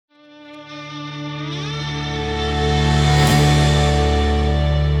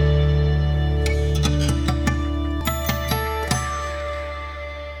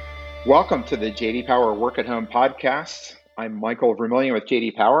Welcome to the JD Power Work at Home podcast. I'm Michael Vermillion with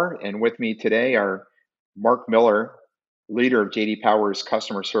JD Power, and with me today are Mark Miller, leader of JD Power's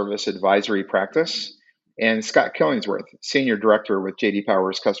customer service advisory practice, and Scott Killingsworth, senior director with JD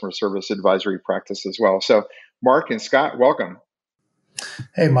Power's customer service advisory practice as well. So, Mark and Scott, welcome.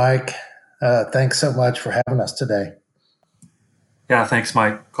 Hey, Mike. Thanks so much for having us today. Yeah, thanks,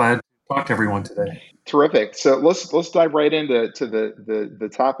 Mike. Glad to talk to everyone today. Terrific. So let's dive right into the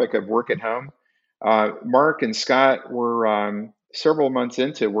topic of work at home. Mark and Scott were several months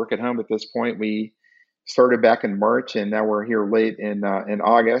into work at home at this point. We started back in March, and now we're here late in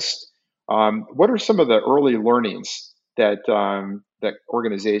August. What are some of the early learnings that that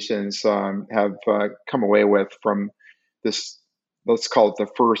organizations have come away with from this? Let's call it the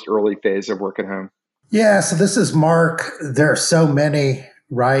first early phase of work at home. Yeah, so this is Mark. There are so many,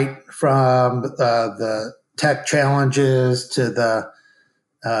 right? From the tech challenges to the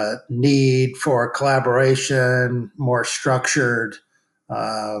need for collaboration, more structured,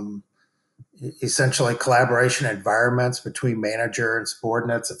 um, essentially collaboration environments between manager and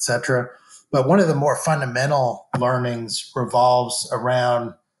subordinates, et cetera. But one of the more fundamental learnings revolves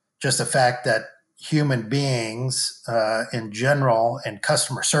around just the fact that human beings in general and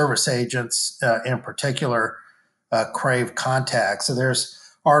customer service agents in particular crave contact. So there's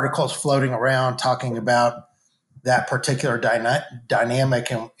articles floating around talking about that particular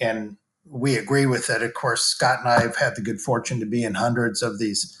dynamic, and we agree with it. Of course, Scott and I have had the good fortune to be in hundreds of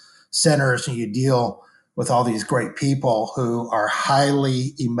these centers, and you deal with all these great people who are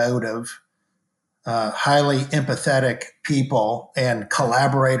highly emotive, highly empathetic people and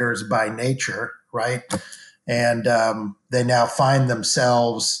collaborators by nature, right? And they now find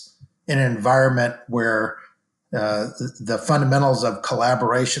themselves in an environment where the fundamentals of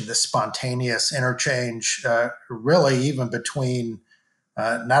collaboration, the spontaneous interchange, really even between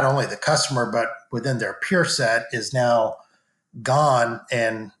not only the customer, but within their peer set is now gone.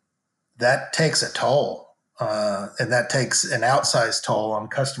 And that takes a toll. And that takes an outsized toll on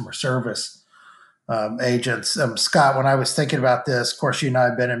customer service agents. Scott, when I was thinking about this, of course, you and I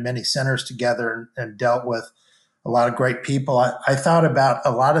have been in many centers together and dealt with a lot of great people. I thought about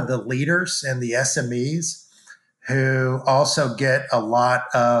a lot of the leaders and the SMEs who also get a lot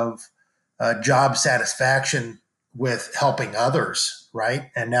of job satisfaction with helping others,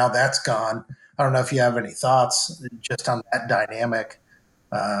 right? And now that's gone. I don't know if you have any thoughts just on that dynamic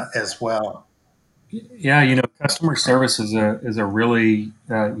as well. Yeah, customer service is a really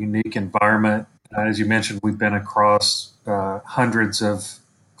unique environment. As you mentioned, we've been across hundreds of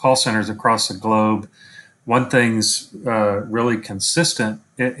call centers across the globe. One thing's really consistent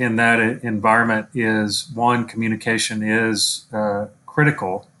in that environment is, one, communication is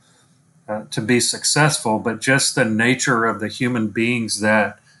critical to be successful, but just the nature of the human beings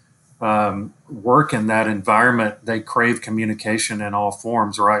that work in that environment, they crave communication in all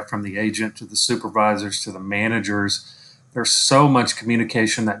forms, right? From the agent to the supervisors to the managers. There's so much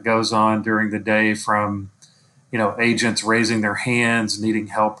communication that goes on during the day, from agents raising their hands, needing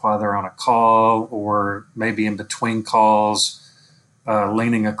help while they're on a call, or maybe in between calls,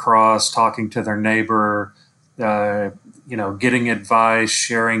 leaning across, talking to their neighbor, getting advice,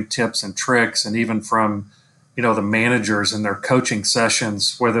 sharing tips and tricks, and even from the managers and their coaching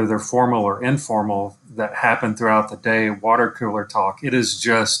sessions, whether they're formal or informal, that happen throughout the day, water cooler talk. It is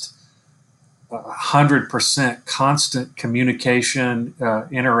just 100% constant communication,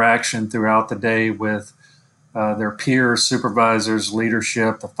 interaction throughout the day with their peers, supervisors,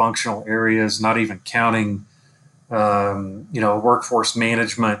 leadership, the functional areas, not even counting, workforce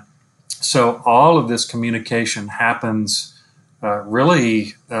management. So all of this communication happens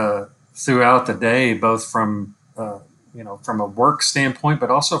really throughout the day, both from from a work standpoint, but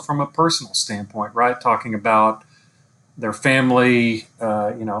also from a personal standpoint, right? Talking about their family,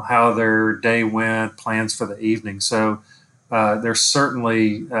 how their day went, plans for the evening. So there's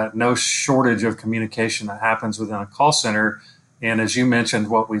certainly no shortage of communication that happens within a call center. And as you mentioned,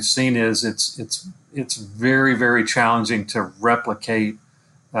 what we've seen is it's very, very challenging to replicate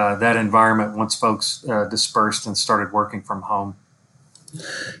that environment once folks dispersed and started working from home.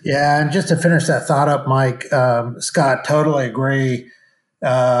 Yeah, and just to finish that thought up, Mike, Scott, totally agree. We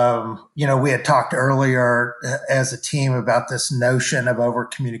had talked earlier as a team about this notion of over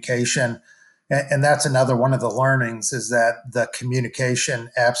communication. And that's another one of the learnings, is that the communication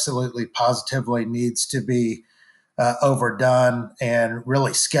absolutely positively needs to be overdone and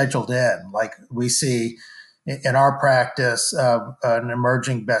really scheduled in. Like we see in our practice, an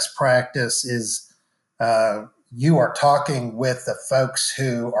emerging best practice is you are talking with the folks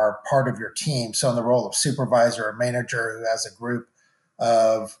who are part of your team. So in the role of supervisor or manager who has a group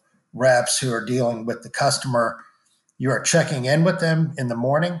of reps who are dealing with the customer, you are checking in with them in the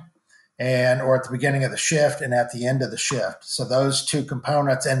morning and or at the beginning of the shift and at the end of the shift. So those two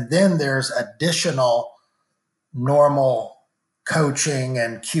components. And then there's additional normal coaching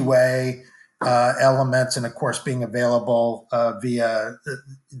and QA elements, and of course being available via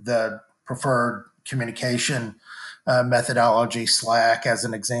the preferred communication methodology, Slack as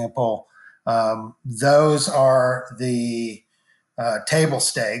an example. Those are the table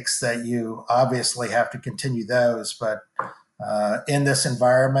stakes that you obviously have to continue those, but in this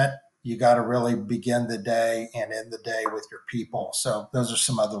environment, you got to really begin the day and end the day with your people. So those are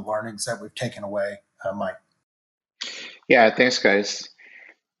some other learnings that we've taken away, Mike. Yeah, thanks, guys.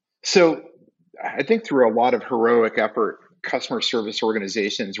 So I think through a lot of heroic effort, customer service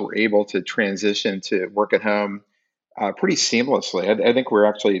organizations were able to transition to work at home pretty seamlessly. I think we're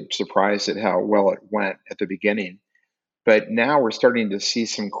actually surprised at how well it went at the beginning. But now we're starting to see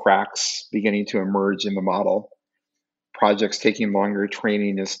some cracks beginning to emerge in the model. Projects taking longer,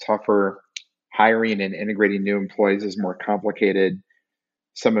 training is tougher, hiring and integrating new employees is more complicated.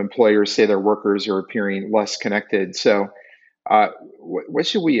 Some employers say their workers are appearing less connected. So, what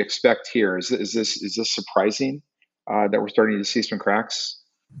should we expect here? Is this surprising that we're starting to see some cracks?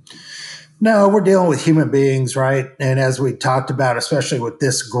 No, we're dealing with human beings, right? And as we talked about, especially with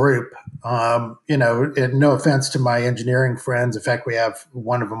this group, and no offense to my engineering friends. In fact, we have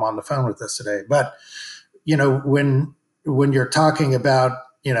one of them on the phone with us today. But when you're talking about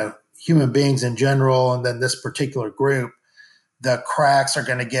human beings in general, and then this particular group, the cracks are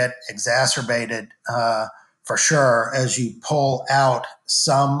going to get exacerbated for sure as you pull out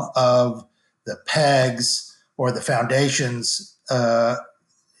some of the pegs or the foundations,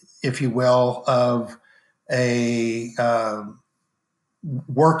 if you will, of a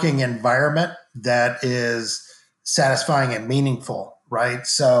working environment that is satisfying and meaningful, right?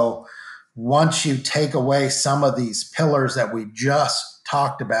 So once you take away some of these pillars that we just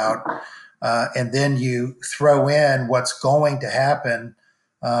talked about, and then you throw in what's going to happen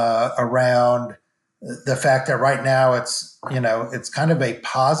around the fact that right now it's kind of a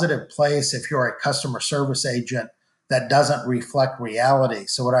positive place if you're a customer service agent that doesn't reflect reality.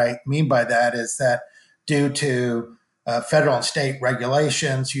 So what I mean by that is that due to federal and state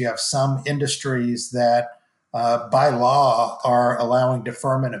regulations, you have some industries that by law are allowing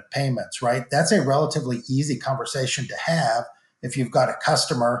deferment of payments, right? That's a relatively easy conversation to have if you've got a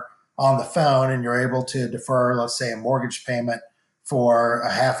customer on the phone and you're able to defer, let's say, a mortgage payment for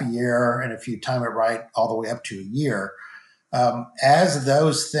a half a year, and if you time it right, all the way up to a year. As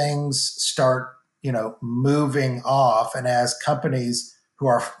those things start, moving off, and as companies who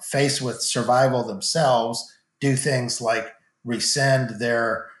are faced with survival themselves do things like rescind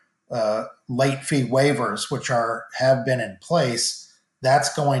their late fee waivers, which have been in place,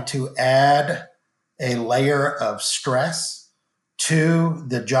 that's going to add a layer of stress to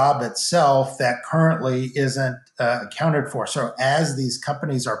the job itself that currently isn't accounted for. So as these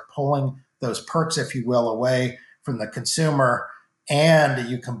companies are pulling those perks, if you will, away from the consumer, and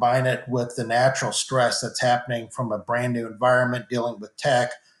you combine it with the natural stress that's happening from a brand new environment dealing with tech,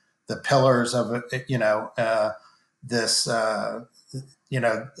 the pillars of this high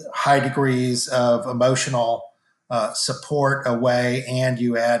degrees of emotional support away, and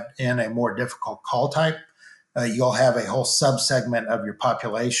you add in a more difficult call type, you'll have a whole subsegment of your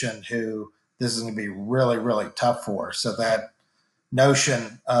population who this is going to be really, really tough for. So that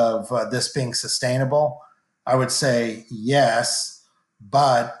notion of this being sustainable, I would say yes,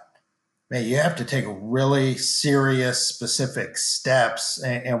 but you have to take really serious, specific steps.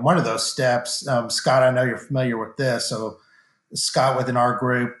 And one of those steps, Scott, I know you're familiar with this. So Scott within our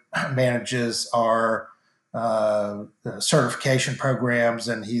group manages our certification programs,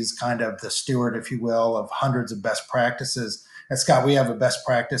 and he's kind of the steward, if you will, of hundreds of best practices. And Scott, we have a best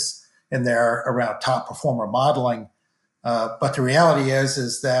practice in there around top performer modeling. But the reality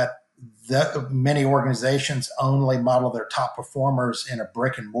is that many organizations only model their top performers in a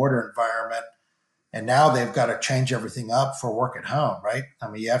brick and mortar environment. And now they've got to change everything up for work at home, right? I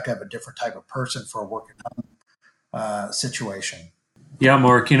mean, you have to have a different type of person for a work at home situation. Yeah,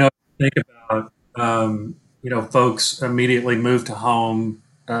 Mark, think about, folks immediately moved to home.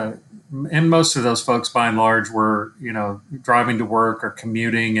 And most of those folks, by and large, were, driving to work or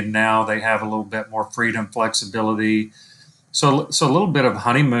commuting, and now they have a little bit more freedom, flexibility. So a little bit of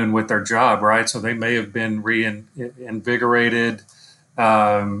honeymoon with their job, right? So they may have been reinvigorated,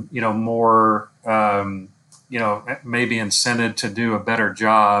 more, maybe incented to do a better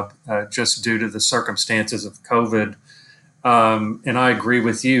job just due to the circumstances of COVID. And I agree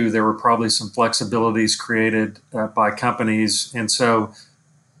with you. There were probably some flexibilities created by companies. And so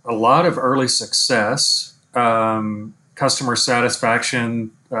a lot of early success. Customer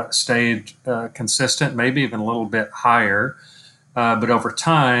satisfaction stayed consistent, maybe even a little bit higher. But over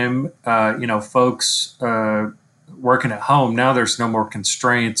time, folks working at home, now there's no more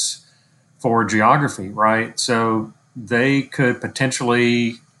constraints for geography, right? So they could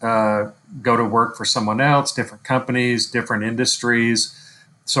potentially go to work for someone else, different companies, different industries.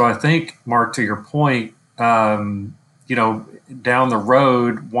 So I think, Mark, to your point, down the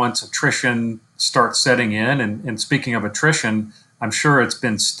road, once attrition starts setting in, and speaking of attrition, I'm sure it's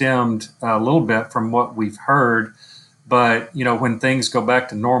been stemmed a little bit from what we've heard. But, when things go back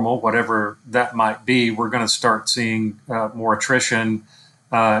to normal, whatever that might be, we're going to start seeing more attrition.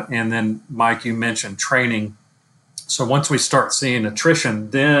 And then, Mike, you mentioned training. So once we start seeing attrition,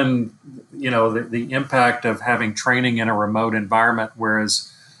 then, the impact of having training in a remote environment,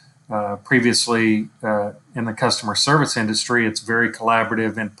 whereas previously in the customer service industry, it's very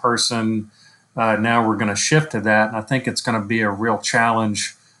collaborative in person. Now we're going to shift to that. And I think it's going to be a real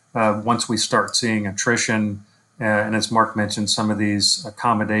challenge once we start seeing attrition. And as Mark mentioned, some of these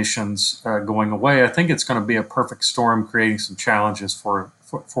accommodations going away. I think it's going to be a perfect storm, creating some challenges for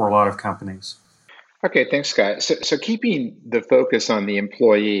a lot of companies. Okay, thanks, Scott. So keeping the focus on the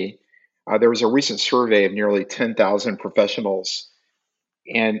employee, there was a recent survey of nearly 10,000 professionals,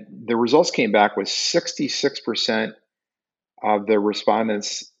 and the results came back with 66% of the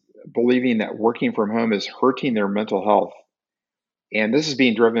respondents believing that working from home is hurting their mental health. And this is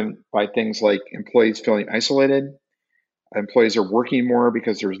being driven by things like employees feeling isolated. Employees are working more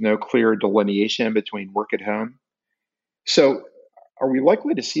because there's no clear delineation between work at home. So are we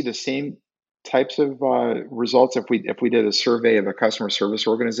likely to see the same types of results if we did a survey of a customer service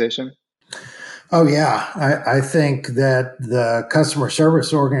organization? Oh, yeah. I think that the customer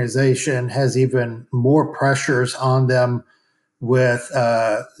service organization has even more pressures on them with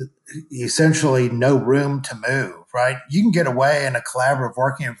essentially no room to move, right? You can get away in a collaborative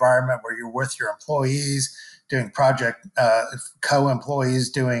working environment where you're with your employees doing co-employees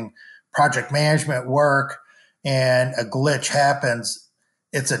doing project management work, and a glitch happens.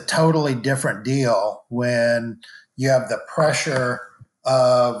 It's a totally different deal when you have the pressure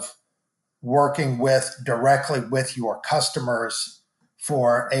of working directly with your customers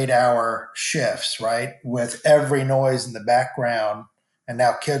for 8-hour shifts, right? With every noise in the background. And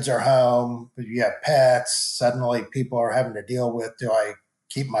now kids are home, you have pets. Suddenly people are having to deal with, do I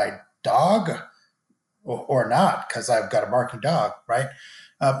keep my dog or not? Because I've got a barking dog, right?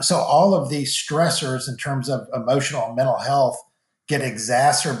 So all of these stressors in terms of emotional and mental health get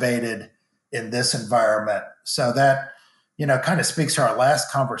exacerbated in this environment. So that, kind of speaks to our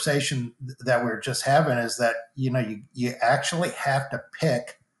last conversation that we were just having, is that, you actually have to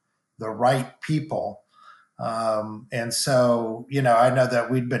pick the right people. And so, I know that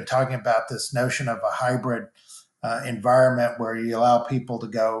we'd been talking about this notion of a hybrid environment where you allow people to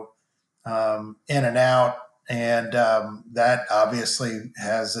go in and out. And that obviously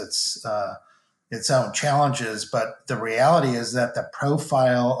has its own challenges. But the reality is that the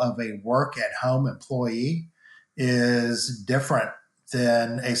profile of a work at home employee is different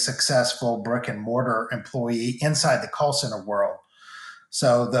than a successful brick and mortar employee inside the call center world.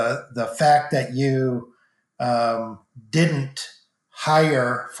 So the fact that you didn't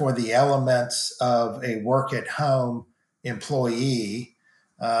hire for the elements of a work at home employee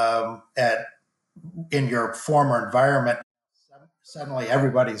in your former environment, suddenly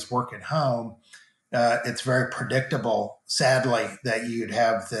everybody's working home. It's very predictable, sadly, that you'd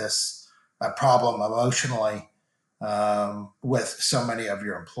have this problem emotionally with so many of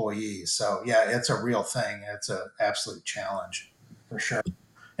your employees. So yeah, it's a real thing. It's an absolute challenge for sure,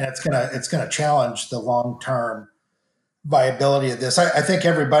 and it's gonna challenge the long term viability of this. I think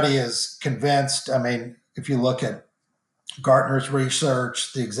everybody is convinced. I mean, if you look at Gartner's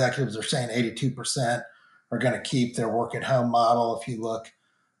research, the executives are saying 82% are going to keep their work at home model. If you look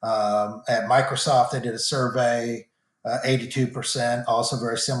at Microsoft, they did a survey, 82%, also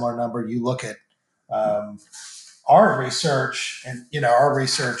very similar number. You look at our research, and our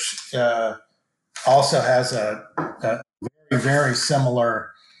research also has a very, very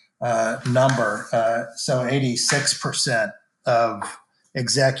similar number. So 86% of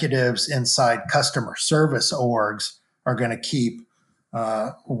executives inside customer service orgs are going to keep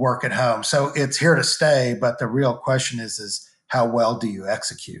work at home. So it's here to stay, but the real question is how well do you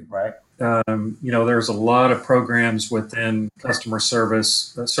execute, right? There's a lot of programs within customer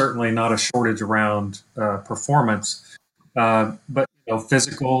service, certainly not a shortage around performance, but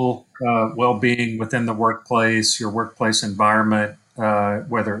physical well-being within the workplace, your workplace environment,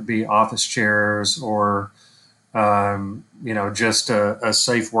 whether it be office chairs or just a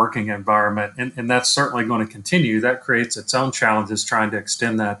safe working environment. And that's certainly going to continue. That creates its own challenges trying to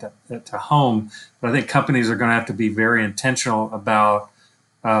extend that to home. But I think companies are going to have to be very intentional about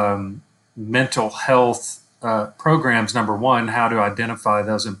mental health programs. Number one, how to identify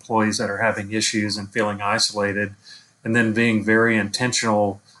those employees that are having issues and feeling isolated, and then being very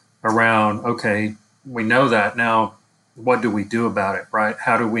intentional around, okay, we know that now, what do we do about it, right?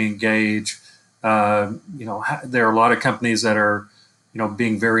 How do we engage? There are a lot of companies that are,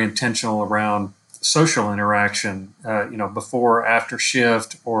 being very intentional around social interaction, before, after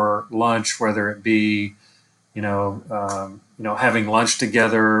shift or lunch, whether it be, having lunch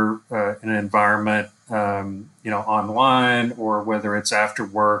together in an environment, online, or whether it's after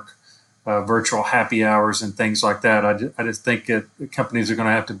work, virtual happy hours and things like that. I just think companies are going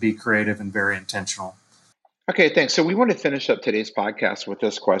to have to be creative and very intentional. Okay, thanks. So we want to finish up today's podcast with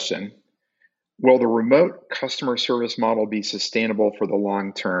this question. Will the remote customer service model be sustainable for the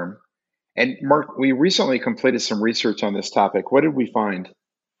long term? And Mark, we recently completed some research on this topic. What did we find?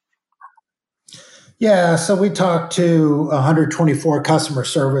 Yeah, so we talked to 124 customer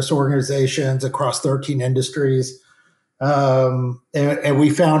service organizations across 13 industries. And we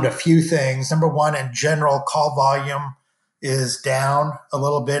found a few things. Number one, in general, call volume is down a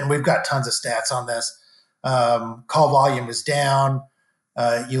little bit. And we've got tons of stats on this. Call volume is down.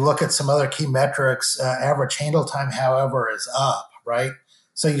 You look at some other key metrics, average handle time, however, is up, right?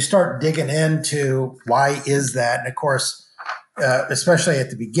 So you start digging into why is that? And of course, especially at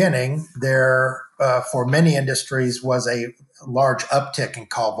the beginning, there for many industries was a large uptick in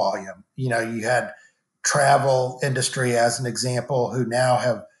call volume. You had travel industry as an example, who now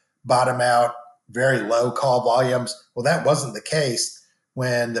have bottomed out very low call volumes. Well, that wasn't the case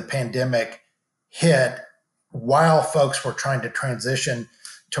when the pandemic hit. While folks were trying to transition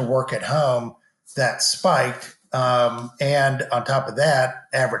to work at home, that spiked. And on top of that,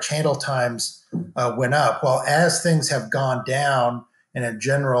 average handle times went up. Well, as things have gone down, and in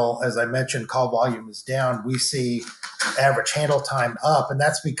general, as I mentioned, call volume is down, we see average handle time up. And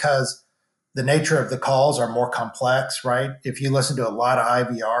that's because the nature of the calls are more complex, right? If you listen to a lot of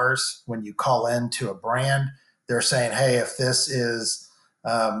IVRs, when you call into a brand, they're saying, hey, if this is,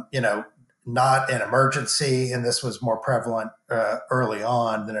 not an emergency, and this was more prevalent early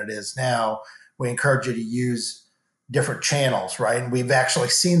on than it is now, we encourage you to use different channels, right? And we've actually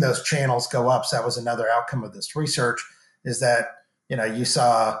seen those channels go up. So that was another outcome of this research, is that, you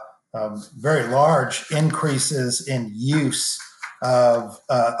saw very large increases in use of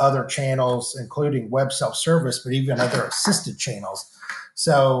other channels, including web self-service, but even other assisted channels.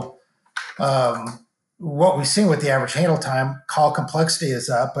 So what we've seen with the average handle time, call complexity is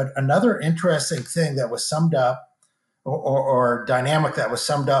up. But another interesting thing that was summed up, or dynamic that was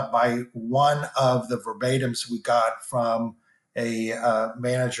summed up by one of the verbatims we got from a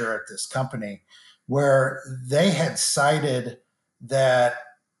manager at this company, where they had cited that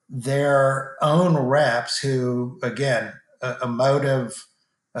their own reps, who, again, emotive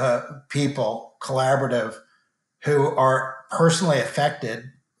people, collaborative, who are personally affected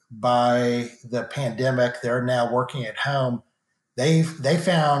by the pandemic, they're now working at home.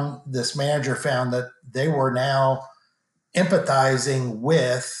 This manager found that they were now empathizing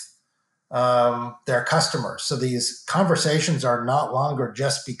with their customers. So these conversations are not longer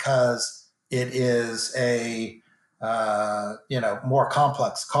just because it is a more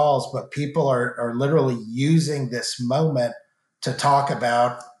complex calls, but people are literally using this moment to talk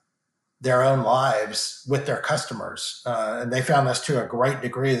about their own lives with their customers. And they found this to a great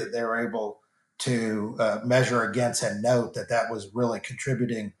degree that they were able to measure against and note that was really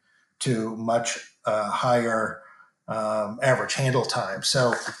contributing to much higher average handle time.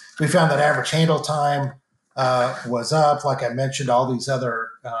 So we found that average handle time was up. Like I mentioned, all these other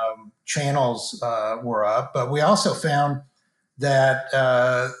channels were up. But we also found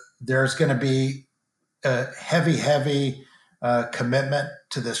that there's going to be a heavy commitment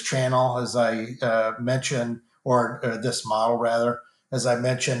to this channel, as I mentioned, or this model rather. As I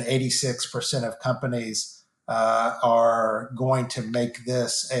mentioned, 86% of companies are going to make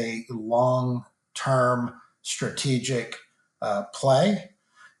this a long-term strategic play.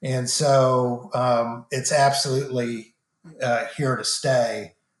 And so it's absolutely here to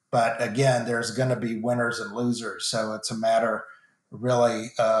stay. But again, there's going to be winners and losers. So it's a matter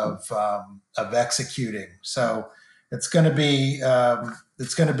really of executing. So it's going to be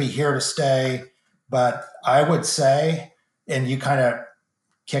here to stay. But I would say, and you kind of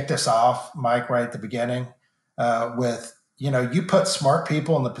kicked us off, Mike, right at the beginning, with you put smart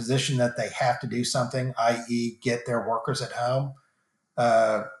people in the position that they have to do something, i.e., get their workers at home.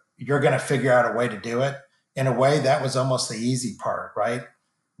 You're going to figure out a way to do it. in a way, that was almost the easy part, right?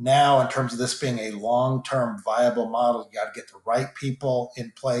 Now, in terms of this being a long-term viable model, you got to get the right people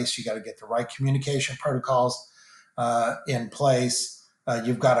in place. You got to get the right communication protocols in place.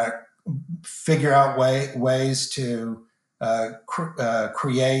 You've got to figure out ways to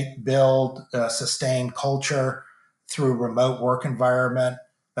create, build, sustain culture through remote work environment.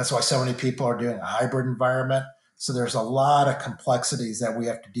 That's why so many people are doing a hybrid environment. So there's a lot of complexities that we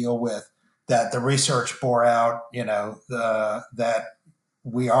have to deal with that the research bore out, that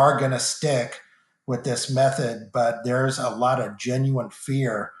we are going to stick with this method, but there's a lot of genuine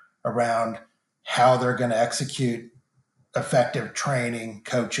fear around how they're going to execute effective training,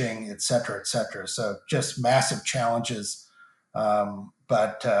 coaching, et cetera, et cetera. So just massive challenges.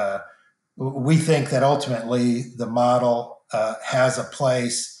 But we think that ultimately the model has a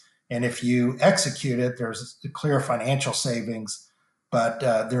place. And if you execute it, there's clear financial savings, but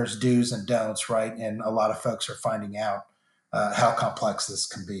there's do's and don'ts, right? And a lot of folks are finding out how complex this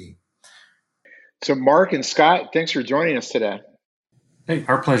can be. So, Mark and Scott, thanks for joining us today. Hey,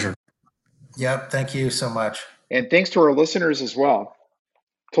 our pleasure. Yep. Thank you so much. And thanks to our listeners as well.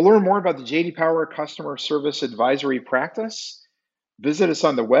 To learn more about the JD Power Customer Service Advisory Practice, visit us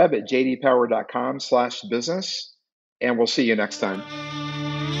on the web at jdpower.com/business, and we'll see you next time.